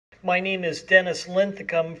My name is Dennis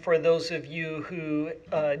Linthicum. For those of you who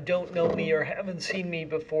don't know me or haven't seen me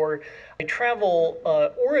before, I travel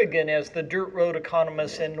Oregon as the dirt road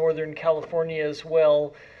economist and Northern California as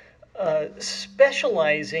well,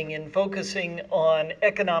 specializing in focusing on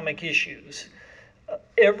economic issues.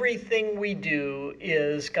 Everything we do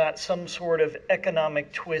is got some sort of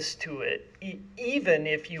economic twist to it, even,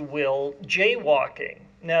 if you will, jaywalking.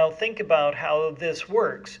 Now, think about how this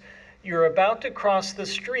works. You're about to cross the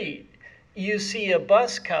street, you see a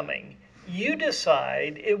bus coming. You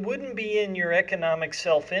decide it wouldn't be in your economic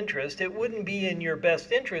self interest, it wouldn't be in your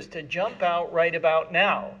best interest to jump out right about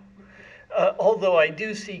now. Although I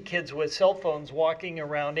do see kids with cell phones walking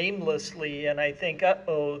around aimlessly, and I think,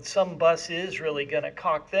 uh-oh, some bus is really going to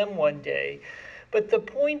cock them one day. But the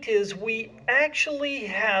point is, we actually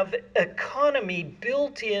have economy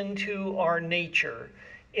built into our nature.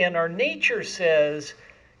 And our nature says,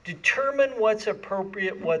 determine what's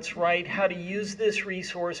appropriate, what's right, how to use this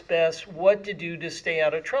resource best, what to do to stay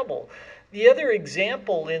out of trouble. The other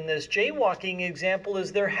example in this jaywalking example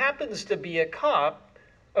is there happens to be a cop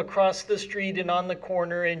across the street and on the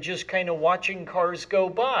corner and just kind of watching cars go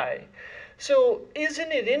by. So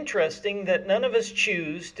isn't it interesting that none of us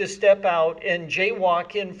choose to step out and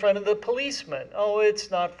jaywalk in front of the policeman? Oh, it's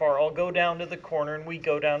not far. I'll go down to the corner, and we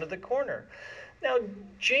go down to the corner. Now,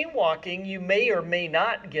 jaywalking, you may or may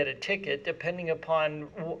not get a ticket depending upon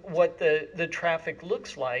what the traffic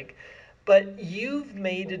looks like. But you've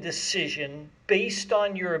made a decision based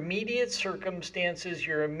on your immediate circumstances,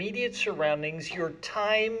 your immediate surroundings, your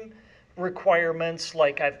time requirements,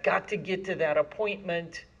 like I've got to get to that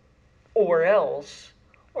appointment or else,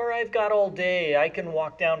 or I've got all day, I can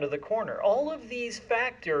walk down to the corner. All of these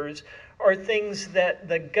factors are things that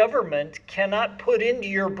the government cannot put into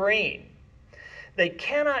your brain. They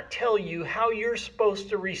cannot tell you how you're supposed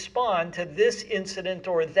to respond to this incident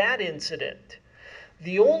or that incident.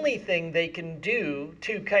 The only thing they can do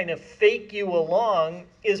to kind of fake you along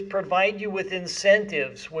is provide you with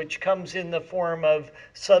incentives, which comes in the form of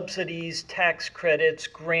subsidies, tax credits,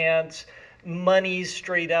 grants, money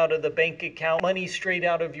straight out of the bank account, money straight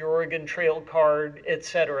out of your Oregon Trail card,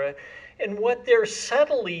 etc. And what they're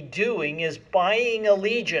subtly doing is buying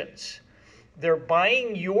allegiance. They're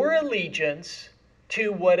buying your allegiance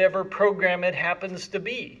to whatever program it happens to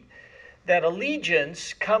be. That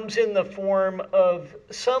allegiance comes in the form of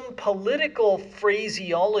some political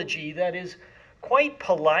phraseology that is quite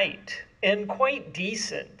polite and quite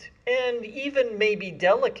decent and even maybe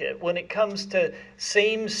delicate when it comes to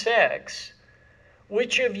same sex.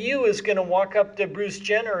 Which of you is going to walk up to Bruce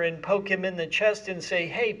Jenner and poke him in the chest and say,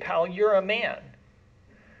 "Hey, pal, you're a man"?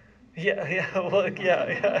 Yeah, look, yeah.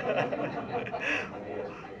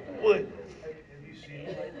 Well, have you seen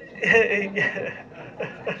it?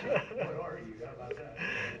 What are you? How about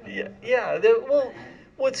that? yeah. Well,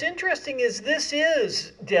 what's interesting is this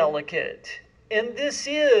is delicate, and this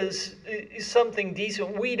is something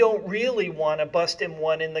decent. We don't really want to bust him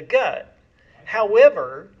one in the gut.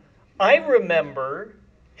 However, I remember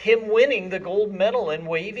him winning the gold medal and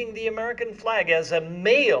waving the American flag as a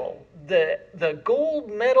male, the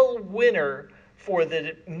gold medal winner for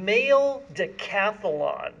the male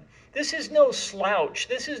decathlon. This is no slouch.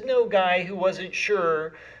 This is no guy who wasn't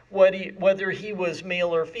sure whether he was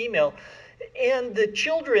male or female. And the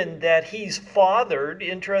children that he's fathered,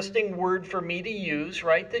 interesting word for me to use,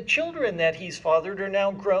 right? The children that he's fathered are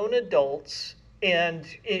now grown adults and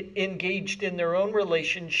engaged in their own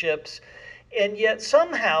relationships. And yet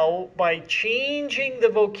somehow, by changing the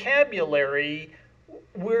vocabulary,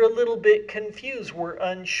 we're a little bit confused. We're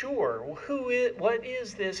unsure. What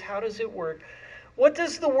is this? How does it work? What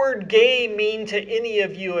does the word gay mean to any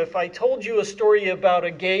of you? If I told you a story about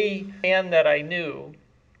a gay man that I knew,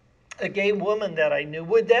 a gay woman that I knew,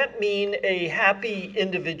 would that mean a happy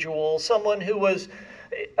individual, someone who was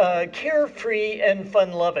carefree and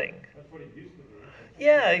fun-loving? That's what it used to be.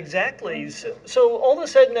 Yeah, exactly. So all of a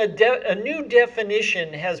sudden, a new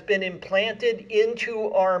definition has been implanted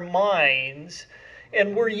into our minds,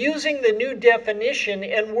 and we're using the new definition,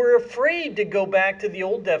 and we're afraid to go back to the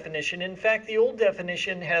old definition. In fact, the old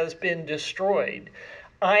definition has been destroyed.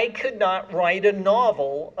 I could not write a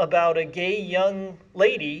novel about a gay young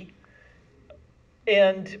lady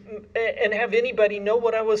and have anybody know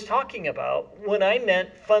what I was talking about when I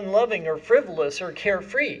meant fun-loving or frivolous or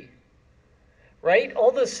carefree. Right?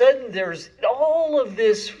 All of a sudden, there's all of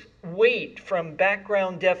this weight from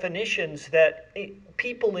background definitions that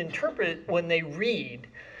people interpret when they read.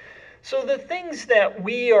 So the things that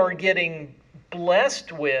we are getting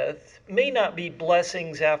blessed with may not be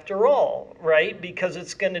blessings after all, right? Because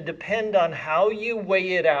it's going to depend on how you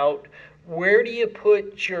weigh it out Where do you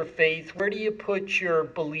put your faith? Where do you put your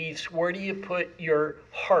beliefs? Where do you put your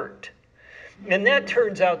heart? And that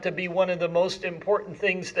turns out to be one of the most important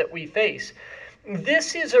things that we face.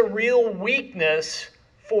 This is a real weakness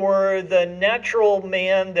for the natural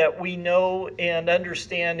man that we know and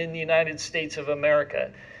understand in the United States of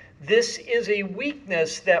America. This is a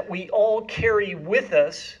weakness that we all carry with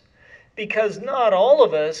us because not all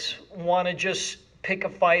of us want to just pick a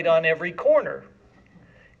fight on every corner.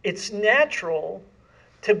 It's natural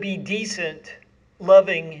to be decent,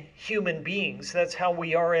 loving human beings. That's how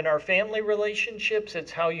we are in our family relationships. It's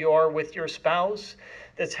how you are with your spouse.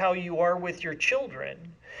 That's how you are with your children.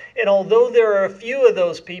 And although there are a few of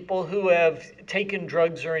those people who have taken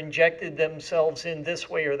drugs or injected themselves in this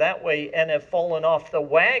way or that way and have fallen off the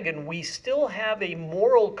wagon, we still have a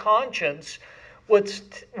moral conscience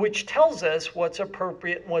which tells us what's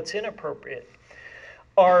appropriate and what's inappropriate.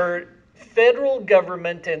 Our federal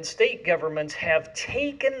government and state governments have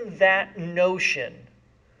taken that notion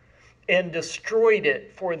and destroyed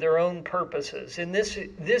it for their own purposes. And this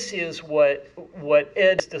is what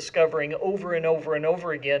Ed's discovering over and over and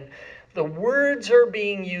over again. The words are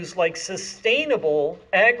being used like sustainable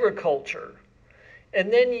agriculture.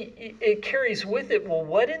 And then it carries with it, well,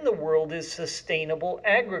 what in the world is sustainable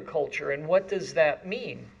agriculture? And what does that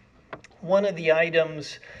mean? One of the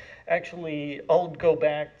items, actually, I'll go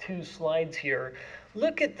back 2 slides here.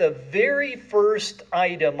 Look at the very first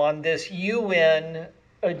item on this UN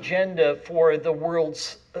agenda for the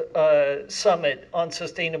World's Summit on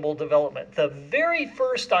Sustainable Development. The very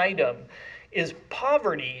first item is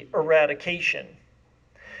poverty eradication.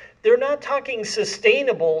 They're not talking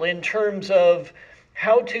sustainable in terms of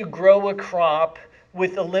how to grow a crop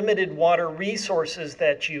with the limited water resources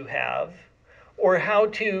that you have, or how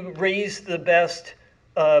to raise the best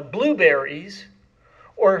blueberries,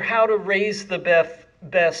 or how to raise the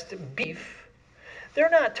best beef. They're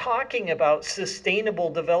not talking about sustainable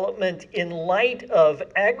development in light of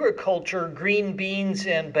agriculture, green beans,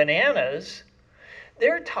 and bananas.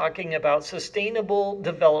 They're talking about sustainable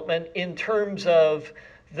development in terms of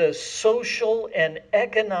the social and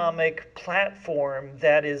economic platform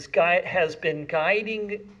that has been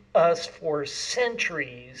guiding us for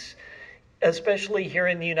centuries, especially here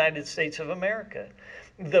in the United States of America.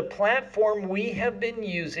 The platform we have been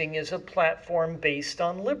using is a platform based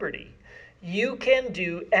on liberty. You can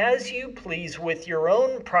do as you please with your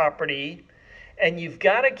own property, and you've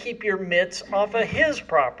got to keep your mitts off of his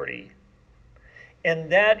property.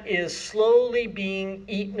 And that is slowly being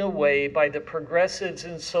eaten away by the progressives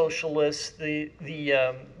and socialists. The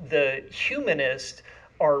humanists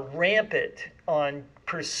are rampant on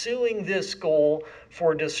pursuing this goal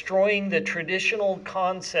for destroying the traditional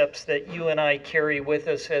concepts that you and I carry with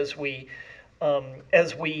us as we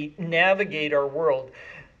navigate our world.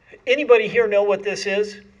 Anybody here know what this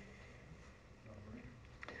is?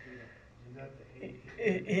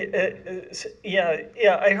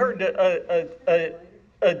 Yeah, I heard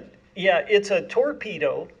it's a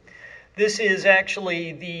torpedo. This is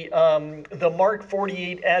actually the Mark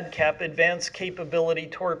 48 ADCAP Advanced Capability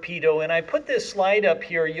Torpedo, and I put this slide up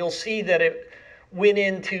here. You'll see that it went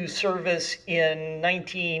into service in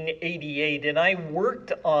 1988, and I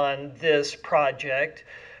worked on this project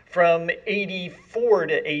from 84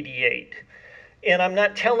 to 88. And I'm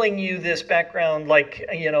not telling you this background like,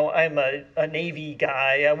 I'm a Navy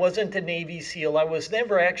guy. I wasn't a Navy SEAL. I was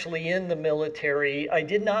never actually in the military. I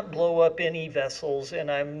did not blow up any vessels,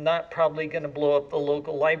 and I'm not probably going to blow up the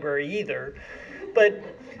local library either. But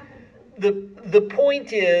the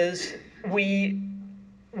point is, we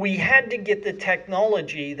had to get the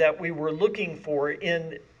technology that we were looking for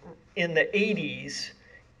in the 80s,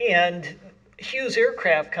 and Hughes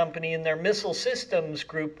Aircraft Company and their missile systems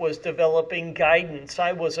group was developing guidance.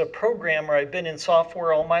 I was a programmer. I've been in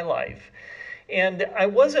software all my life. And I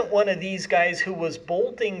wasn't one of these guys who was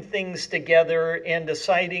bolting things together and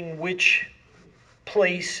deciding which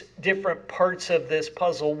place different parts of this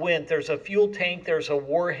puzzle went. There's a fuel tank, there's a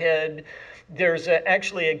warhead, there's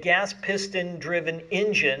actually a gas piston driven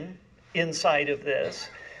engine inside of this.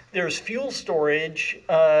 There's fuel storage,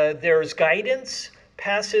 there's guidance,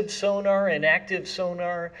 passive sonar and active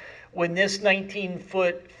sonar. When this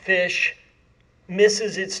 19-foot fish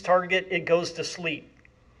misses its target, it goes to sleep.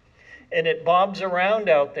 And it bobs around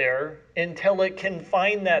out there until it can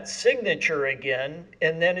find that signature again,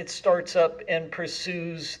 and then it starts up and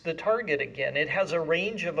pursues the target again. It has a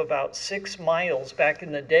range of about 6 miles back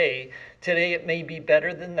in the day. Today it may be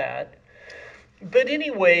better than that. But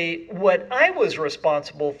anyway, what I was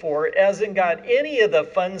responsible for hasn't got any of the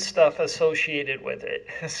fun stuff associated with it.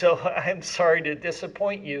 So I'm sorry to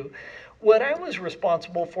disappoint you. What I was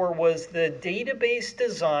responsible for was the database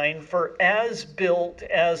design for as built,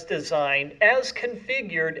 as designed, as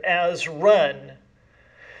configured, as run.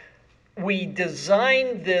 We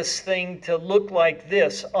designed this thing to look like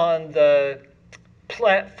this on the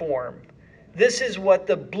platform. This is what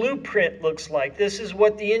the blueprint looks like. This is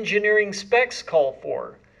what the engineering specs call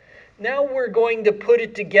for. Now we're going to put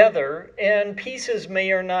it together, and pieces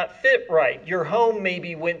may or not fit right. Your home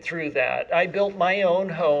maybe went through that. I built my own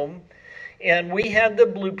home, and we had the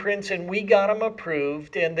blueprints, and we got them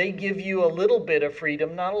approved, and they give you a little bit of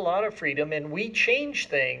freedom, not a lot of freedom, and we change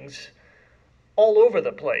things all over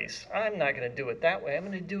the place. I'm not going to do it that way. I'm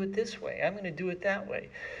going to do it this way. I'm going to do it that way.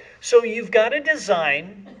 So you've got a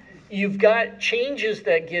design. You've got changes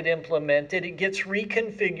that get implemented. It gets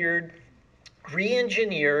reconfigured,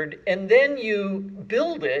 re-engineered, and then you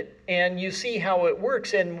build it and you see how it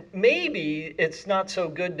works. And maybe it's not so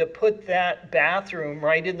good to put that bathroom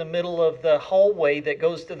right in the middle of the hallway that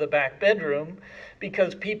goes to the back bedroom,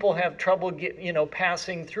 because people have trouble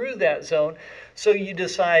passing through that zone. So you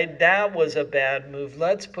decide that was a bad move.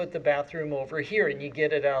 Let's put the bathroom over here, and you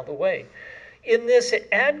get it out of the way. In this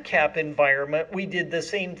AdCap environment, we did the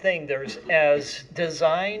same thing. There's as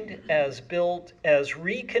designed, as built, as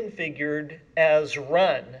reconfigured, as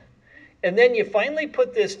run. And then you finally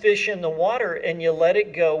put this fish in the water and you let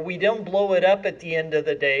it go. We don't blow it up at the end of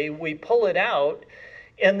the day. We pull it out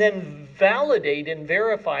and then validate and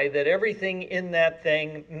verify that everything in that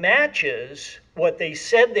thing matches what they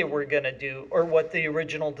said they were going to do or what the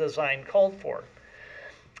original design called for.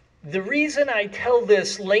 The reason I tell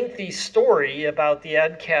this lengthy story about the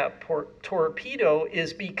AdCap torpedo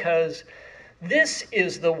is because this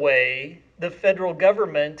is the way the federal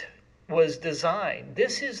government was designed.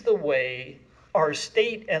 This is the way our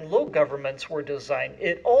state and local governments were designed.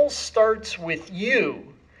 It all starts with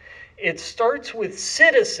you. It starts with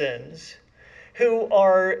citizens who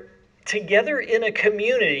are together in a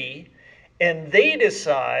community, and they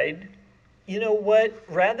decide, you know what,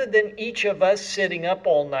 rather than each of us sitting up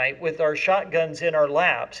all night with our shotguns in our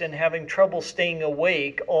laps and having trouble staying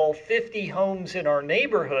awake, all 50 homes in our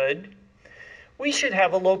neighborhood, we should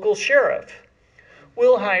have a local sheriff.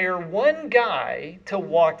 We'll hire one guy to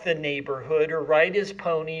walk the neighborhood or ride his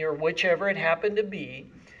pony or whichever it happened to be,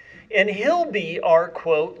 and he'll be our,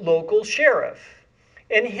 quote, local sheriff.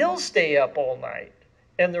 And he'll stay up all night.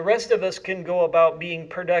 And the rest of us can go about being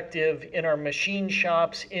productive in our machine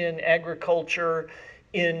shops, in agriculture,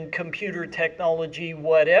 in computer technology,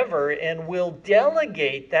 whatever, and we'll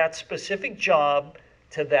delegate that specific job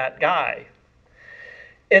to that guy.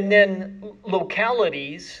 And then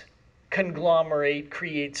localities conglomerate,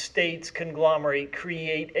 create states, conglomerate,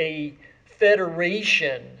 create a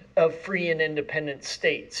federation of free and independent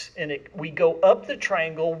states. And we go up the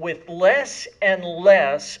triangle with less and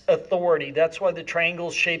less authority. That's why the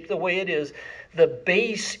triangle's shaped the way it is. The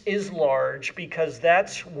base is large because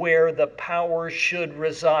that's where the power should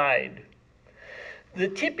reside. The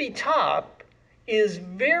tippy top is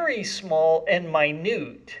very small and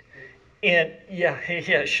minute. And yeah,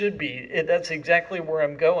 it should be. That's exactly where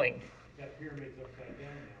I'm going. That pyramid's upside down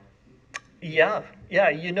now. Yeah,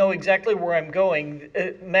 you know exactly where I'm going.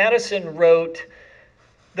 Madison wrote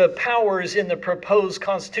the powers in the proposed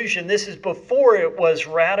Constitution, this is before it was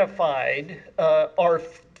ratified, are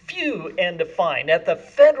few and defined. At the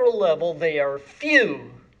federal level, they are few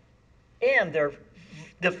and they're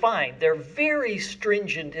defined. They're very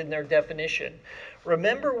stringent in their definition.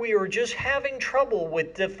 Remember, we were just having trouble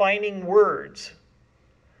with defining words.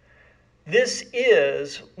 This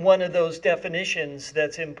is one of those definitions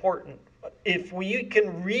that's important. If we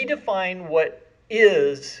can redefine what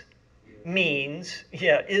is means,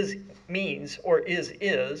 is means, or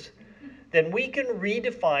is, then we can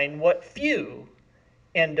redefine what few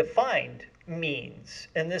and defined means.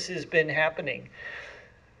 And this has been happening.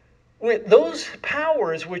 With those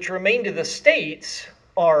powers which remain to the states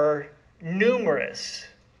are numerous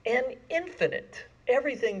and infinite.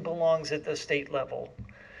 Everything belongs at the state level.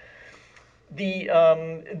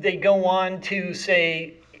 They go on to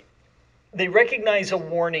say, they recognize a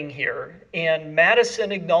warning here, and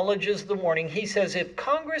Madison acknowledges the warning. He says, if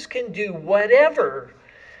Congress can do whatever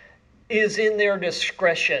is in their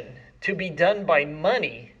discretion to be done by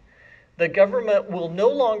money, the government will no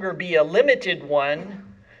longer be a limited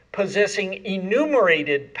one, possessing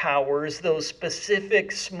enumerated powers, those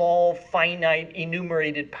specific, small, finite,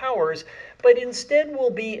 enumerated powers, but instead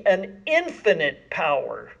will be an infinite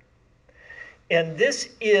power. And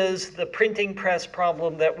this is the printing press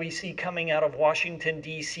problem that we see coming out of Washington,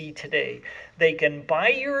 D.C. today. They can buy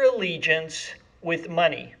your allegiance with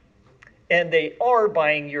money. And they are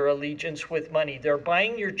buying your allegiance with money. They're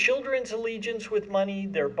buying your children's allegiance with money.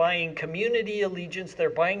 They're buying community allegiance. They're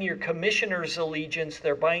buying your commissioner's allegiance.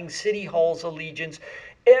 They're buying city hall's allegiance.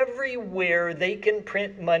 Everywhere they can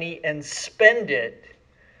print money and spend it,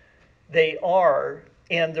 they are.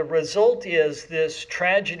 And the result is this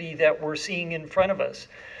tragedy that we're seeing in front of us.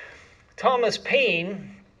 Thomas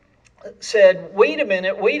Paine said, wait a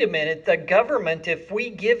minute, the government, if we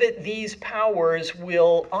give it these powers,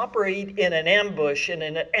 will operate in an ambush, in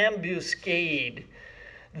an ambuscade.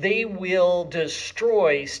 They will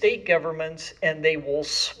destroy state governments and they will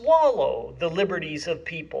swallow the liberties of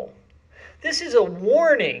people. This is a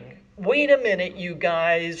warning. Wait a minute, you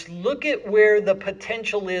guys. Look at where the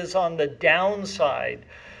potential is on the downside.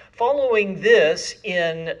 Following this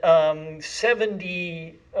in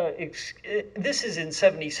 70, this is in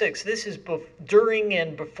 76. This is during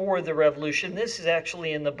and before the revolution. This is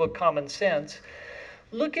actually in the book Common Sense.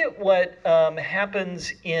 Look at what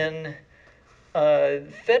happens in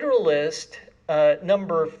Federalist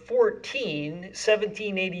number 14,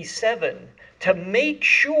 1787. To make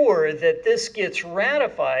sure that this gets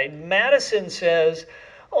ratified, Madison says,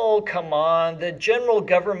 oh, come on, the general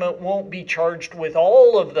government won't be charged with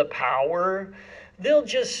all of the power.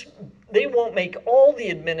 They won't make all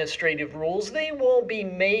the administrative rules. They won't be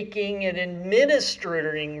making and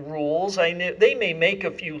administering rules. They may make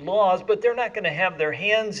a few laws, but they're not going to have their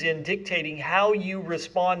hands in dictating how you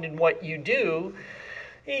respond and what you do.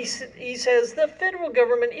 He says the federal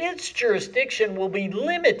government, its jurisdiction will be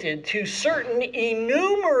limited to certain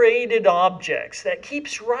enumerated objects. That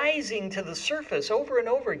keeps rising to the surface over and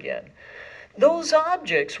over again. Those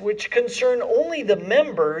objects which concern only the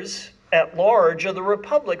members at large of the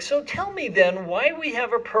republic. So tell me then why we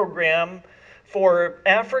have a program for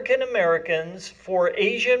African Americans, for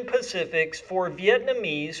Asian Pacifics, for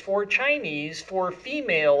Vietnamese, for Chinese, for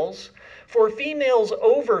females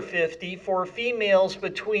over 50, for females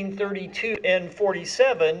between 32 and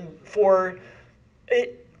 47, for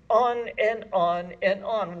on and on and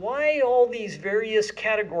on. Why all these various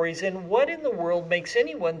categories, and what in the world makes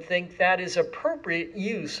anyone think that is appropriate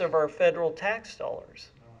use of our federal tax dollars?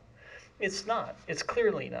 It's not. It's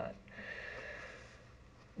clearly not.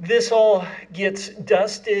 This all gets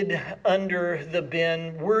dusted under the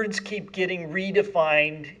bin. Words keep getting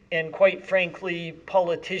redefined, and quite frankly,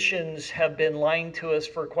 politicians have been lying to us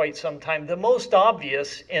for quite some time. The most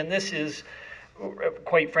obvious, and this is,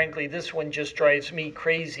 quite frankly, this one just drives me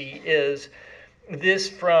crazy, is this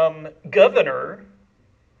from Governor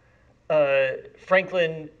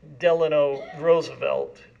Franklin Delano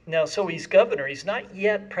Roosevelt. Now, so he's governor. He's not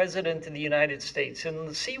yet president of the United States. And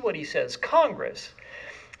let's see what he says. Congress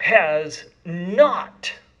has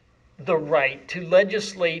not the right to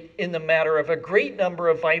legislate in the matter of a great number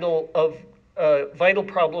of vital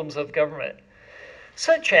problems of government,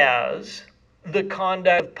 such as the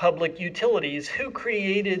conduct of public utilities. Who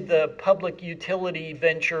created the public utility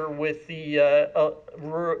venture with the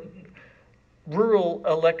Rural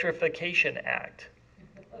Electrification Act?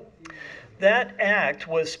 That act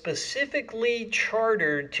was specifically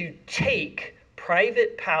chartered to take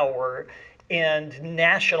private power and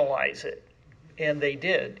nationalize it, and they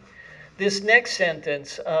did. This next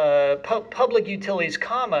sentence, public utilities,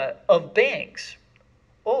 comma, of banks.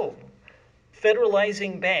 Oh,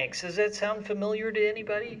 federalizing banks. Does that sound familiar to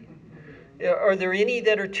anybody? Are there any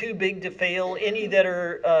that are too big to fail? Any that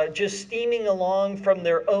are just steaming along from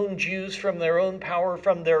their own juice, from their own power,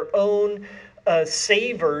 from their own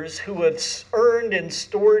savers who have earned and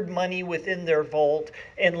stored money within their vault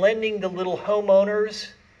and lending to little homeowners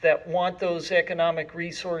that want those economic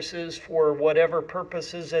resources for whatever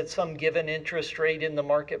purposes at some given interest rate in the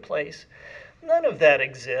marketplace? None of that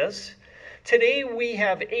exists. Today we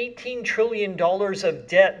have $18 trillion of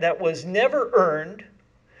debt that was never earned,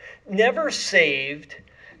 never saved,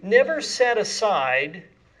 never set aside,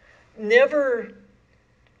 never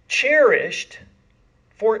cherished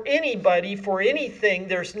for anybody, for anything.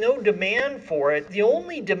 There's no demand for it. The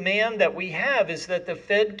only demand that we have is that the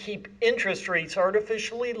Fed keep interest rates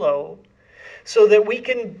artificially low so that we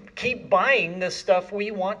can keep buying the stuff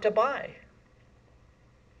we want to buy.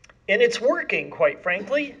 And it's working, quite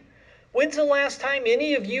frankly. When's the last time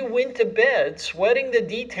any of you went to bed sweating the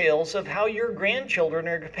details of how your grandchildren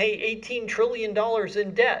are going to pay $18 trillion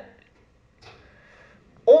in debt?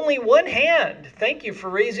 Only one hand. Thank you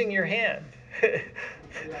for raising your hand.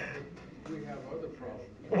 We have other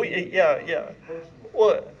problems. Yeah.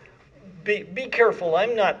 Well, be careful.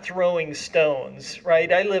 I'm not throwing stones,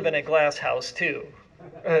 right? I live in a glass house too.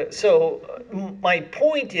 My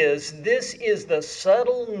point is, this is the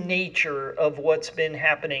subtle nature of what's been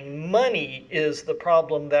happening. Money is the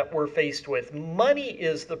problem that we're faced with. Money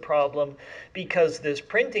is the problem because this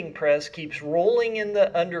printing press keeps rolling in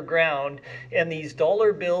the underground and these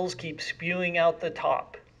dollar bills keep spewing out the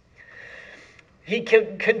top. He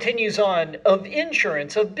continues on, of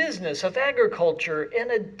insurance, of business, of agriculture,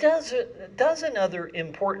 and a dozen other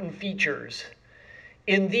important features.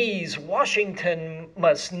 In these, Washington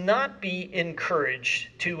must not be encouraged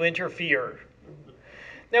to interfere.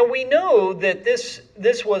 Now, we know that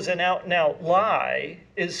this was an out-and-out lie.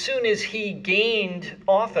 As soon as he gained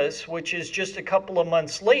office, which is just a couple of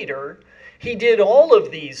months later, he did all of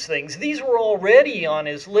these things. These were already on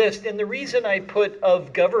his list, and the reason I put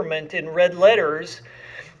of government in red letters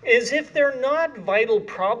is if they're not vital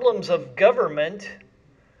problems of government,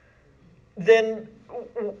 then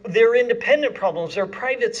they're independent problems, they're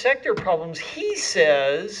private sector problems. He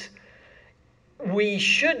says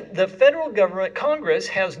the federal government, Congress,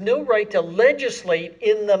 has no right to legislate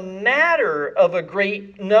in the matter of a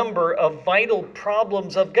great number of vital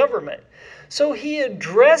problems of government. So he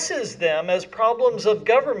addresses them as problems of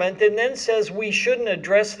government and then says we shouldn't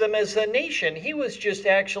address them as a nation. He was just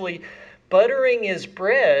actually buttering his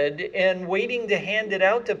bread and waiting to hand it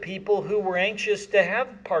out to people who were anxious to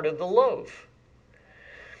have part of the loaf.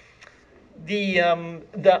 The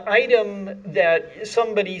item that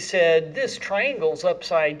somebody said, this triangle's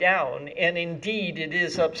upside down, and indeed it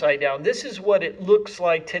is upside down. This is what it looks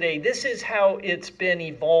like today. This is how it's been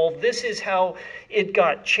evolved. This is how it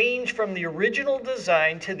got changed from the original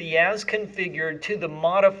design to the as configured, to the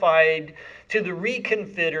modified, to the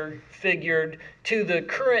reconfigured, to the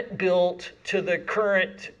current built, to the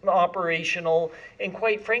current operational, and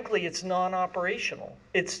quite frankly, it's non-operational.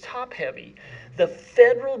 It's top-heavy. The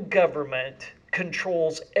federal government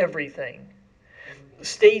controls everything.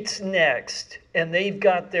 States next, and they've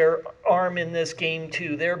got their arm in this game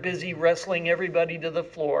too. They're busy wrestling everybody to the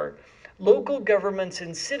floor. Local governments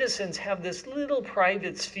and citizens have this little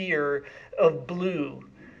private sphere of blue.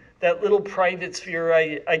 That little private sphere,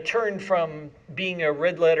 I turned from being a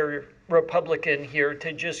red letter Republican here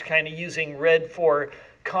to just kind of using red for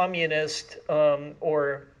communist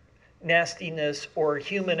or nastiness or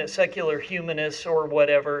secular humanists or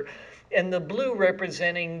whatever, and the blue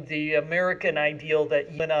representing the American ideal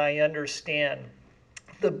that you and I understand.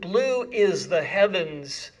 The blue is the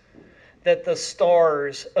heavens that the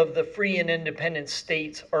stars of the free and independent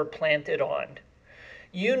states are planted on.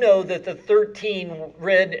 You know that the 13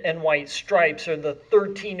 red and white stripes are the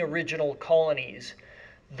 13 original colonies.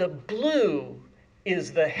 The blue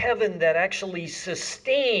is the heaven that actually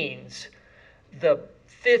sustains the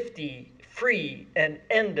 50 free and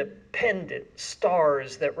independent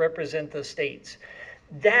stars that represent the states.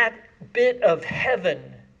 That bit of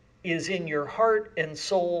heaven is in your heart and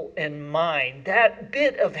soul and mind. That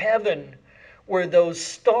bit of heaven where those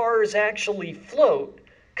stars actually float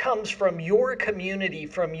comes from your community,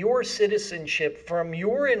 from your citizenship, from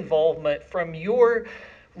your involvement, from your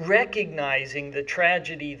recognizing the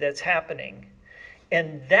tragedy that's happening.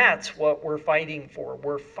 And that's what we're fighting for.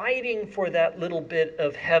 We're fighting for that little bit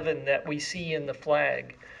of heaven that we see in the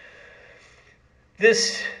flag.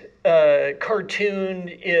 This cartoon,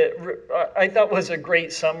 I thought was a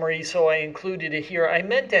great summary, so I included it here. I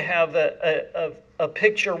meant to have a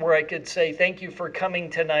picture where I could say, thank you for coming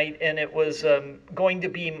tonight, and it was going to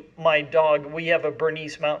be my dog. We have a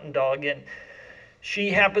Bernese Mountain Dog, and she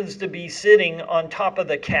happens to be sitting on top of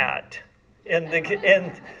the cat.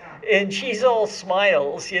 And she's all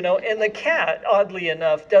smiles, and the cat, oddly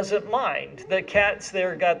enough, doesn't mind. The cat's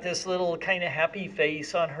there, got this little kind of happy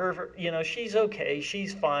face on her, she's okay,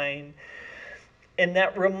 she's fine. And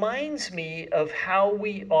that reminds me of how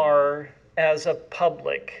we are as a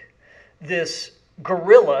public. This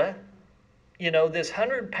gorilla, this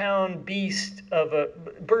 100-pound beast of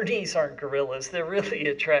Bernese aren't gorillas, they're really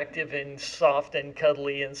attractive and soft and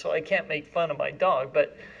cuddly, and so I can't make fun of my dog,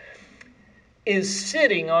 but is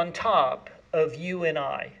sitting on top of you and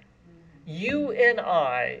I. You and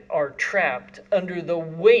I are trapped under the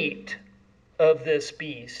weight of this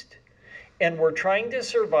beast. And we're trying to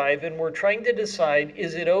survive, and we're trying to decide,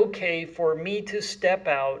 is it okay for me to step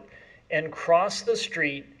out and cross the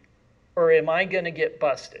street, or am I going to get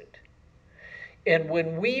busted? And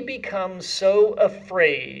when we become so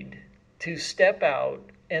afraid to step out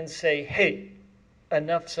and say, hey,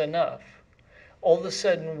 enough's enough, all of a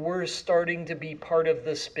sudden we're starting to be part of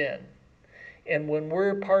the spin. And when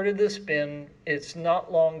we're part of the spin, it's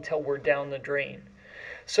not long till we're down the drain.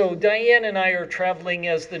 So Diane and I are traveling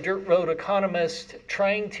as the Dirt Road Economist,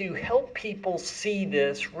 trying to help people see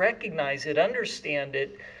this, recognize it, understand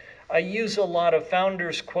it. I use a lot of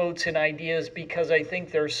founders' quotes and ideas because I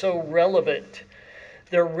think they're so relevant.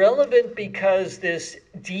 They're relevant because this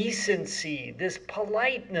decency, this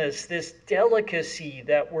politeness, this delicacy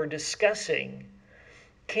that we're discussing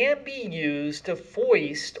can't be used to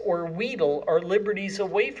foist or wheedle our liberties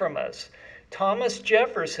away from us. Thomas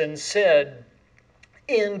Jefferson said,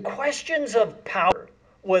 in questions of power,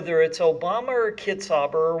 whether it's Obama or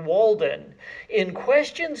Kitzhaber or Walden, in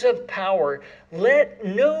questions of power, let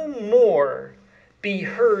no more be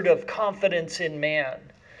heard of confidence in man,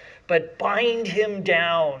 but bind him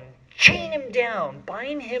down, chain him down,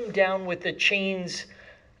 bind him down with the chains,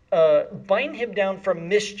 bind him down from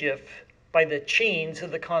mischief by the chains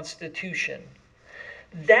of the Constitution.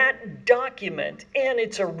 That document and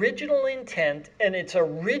its original intent and its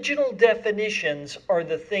original definitions are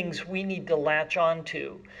the things we need to latch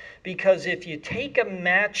onto. Because if you take a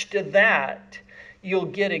match to that, you'll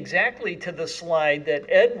get exactly to the slide that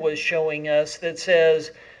Ed was showing us that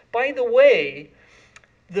says, by the way,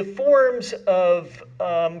 the forms of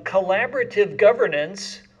collaborative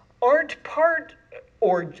governance aren't part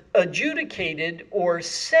or adjudicated or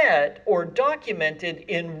set or documented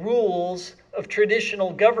in rules of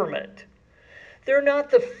traditional government. They're not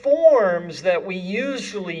the forms that we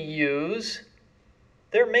usually use.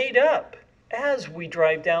 They're made up as we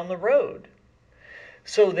drive down the road.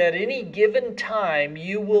 So that any given time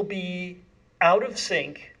you will be out of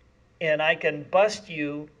sync, and I can bust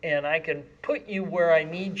you and I can put you where I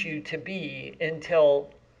need you to be until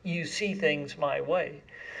you see things my way.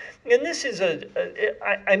 And this is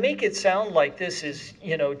I make it sound like this is,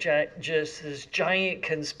 just this giant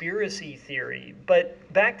conspiracy theory. But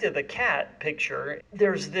back to the cat picture,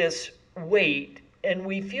 there's this weight, and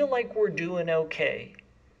we feel like we're doing okay.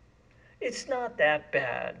 It's not that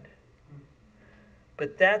bad.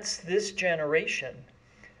 But that's this generation.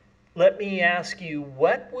 Let me ask you,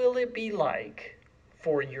 what will it be like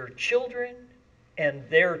for your children and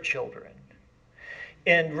their children?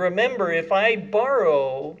 And remember, if I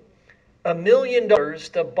borrow $1 million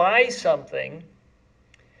to buy something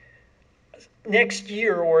next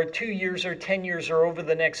year or 2 years or 10 years or over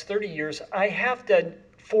the next 30 years, I have to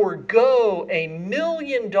forego $1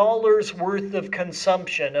 million worth of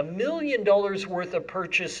consumption, $1 million worth of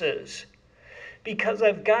purchases, because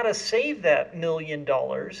I've got to save that $1 million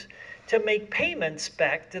to make payments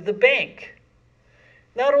back to the bank.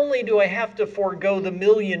 Not only do I have to forego the $1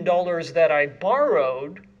 million that I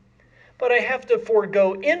borrowed, but I have to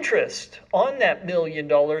forego interest on that $1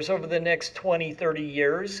 million over the next 20, 30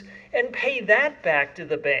 years and pay that back to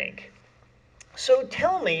the bank. So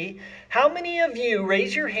tell me, how many of you,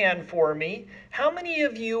 raise your hand for me, how many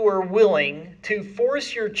of you are willing to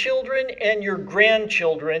force your children and your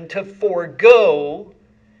grandchildren to forego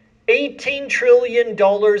 $18 trillion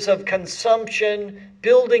of consumption,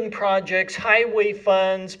 building projects, highway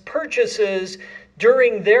funds, purchases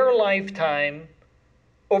during their lifetime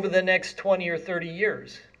over the next 20 or 30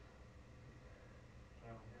 years?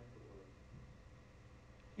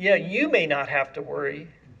 Yeah, you may not have to worry.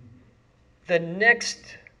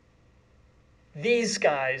 These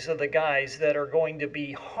guys are the guys that are going to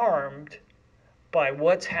be harmed by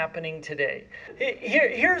what's happening today.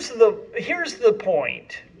 Here's the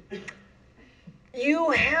point. You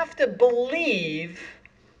have to believe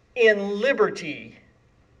in liberty.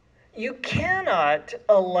 You cannot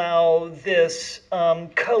allow this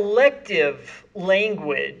collective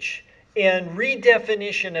language and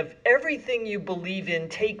redefinition of everything you believe in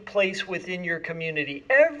take place within your community.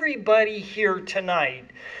 Everybody here tonight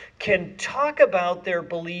can talk about their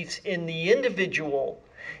beliefs in the individual,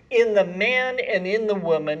 in the man and in the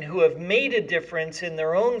woman who have made a difference in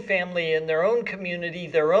their own family, in their own community,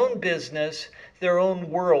 their own business, their own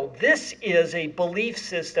world. This is a belief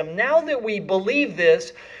system. Now that we believe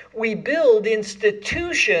this, we build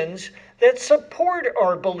institutions that support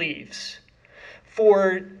our beliefs.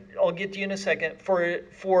 I'll get to you in a second.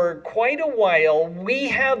 For quite a while, we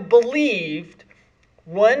have believed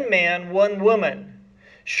one man, one woman.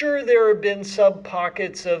 Sure, there have been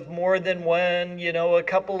sub-pockets of more than one, a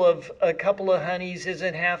couple of honeys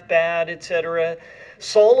isn't half bad, etc.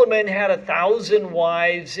 Solomon had 1,000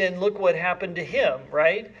 wives, and look what happened to him,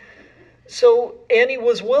 right? So, and he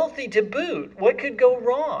was wealthy to boot. What could go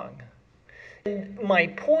wrong? And my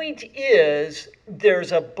point is,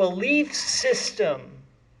 there's a belief system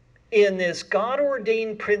in this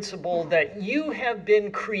God-ordained principle that you have been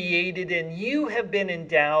created and you have been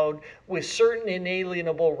endowed with certain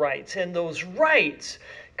inalienable rights. And those rights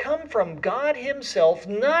come from God himself,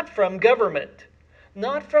 not from government.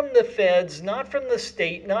 not from the feds, not from the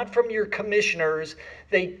state, not from your commissioners.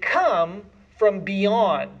 They come from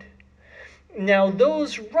beyond. Now,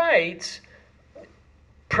 those rights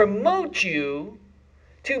promote you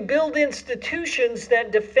to build institutions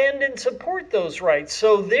that defend and support those rights.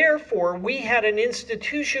 So therefore, we had an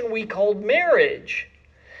institution we called marriage.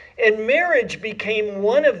 And marriage became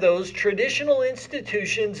one of those traditional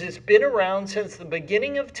institutions. It's been around since the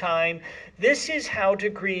beginning of time. This is how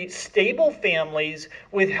to create stable families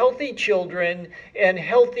with healthy children and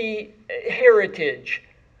healthy heritage.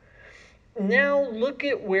 Now look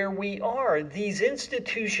at where we are. These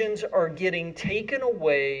institutions are getting taken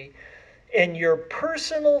away, and your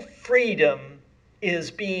personal freedom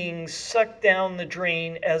is being sucked down the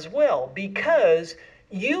drain as well, because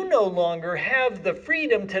you no longer have the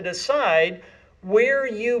freedom to decide where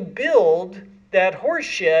you build that horse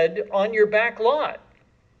shed on your back lot.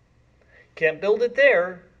 Can't build it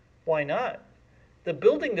there. Why not? The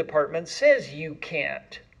building department says you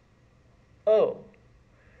can't. Oh,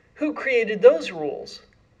 who created those rules?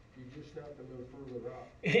 You just have to move further up.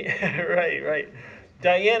 Yeah, right.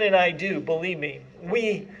 Diane and I do, believe me.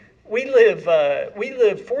 We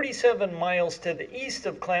live 47 miles to the east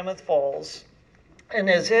of Klamath Falls, and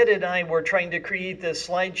as Ed and I were trying to create this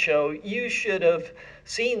slideshow, you should have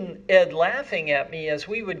seen Ed laughing at me as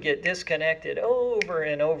we would get disconnected over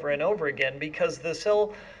and over and over again, because the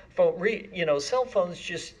cell phones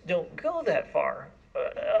just don't go that far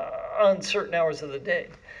on certain hours of the day.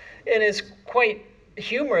 And it's quite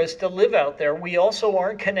humorous to live out there. We also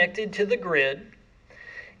aren't connected to the grid.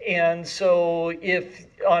 And so if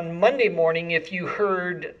on Monday morning, if you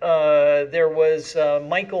heard there was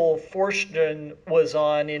Michael Forston was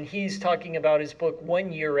on, and he's talking about his book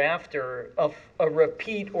 1 year after, a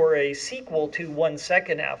repeat or a sequel to 1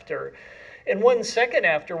 second after. And 1 second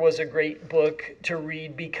after was a great book to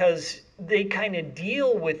read because they kind of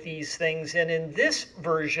deal with these things. And in this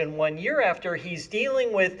version, 1 year after, he's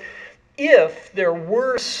dealing with if there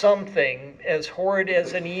were something as horrid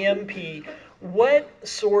as an EMP, what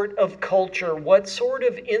sort of culture, what sort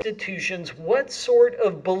of institutions, what sort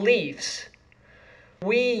of beliefs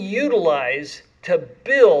we utilize to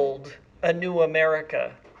build a new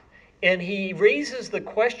America. And he raises the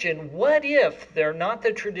question, what if they're not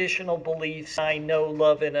the traditional beliefs I know,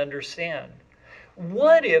 love, and understand?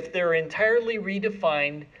 What if they're entirely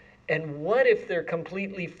redefined, and what if they're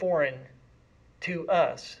completely foreign to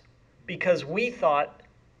us? Because we thought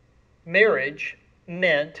marriage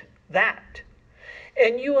meant that.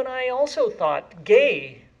 And you and I also thought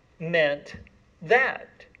gay meant that.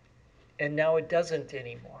 And now it doesn't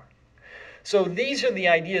anymore. So these are the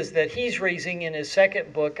ideas that he's raising in his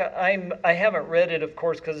second book. I haven't read it, of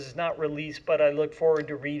course, because it's not released, but I look forward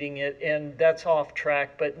to reading it. And that's off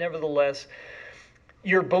track. But nevertheless,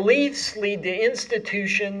 your beliefs lead to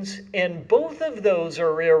institutions, and both of those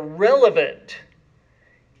are irrelevant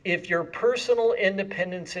if your personal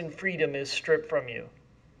independence and freedom is stripped from you.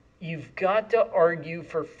 You've got to argue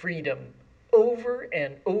for freedom over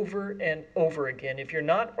and over and over again. If you're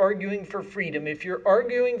not arguing for freedom, if you're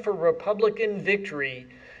arguing for Republican victory,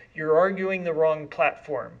 you're arguing the wrong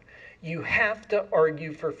platform. You have to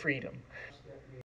argue for freedom.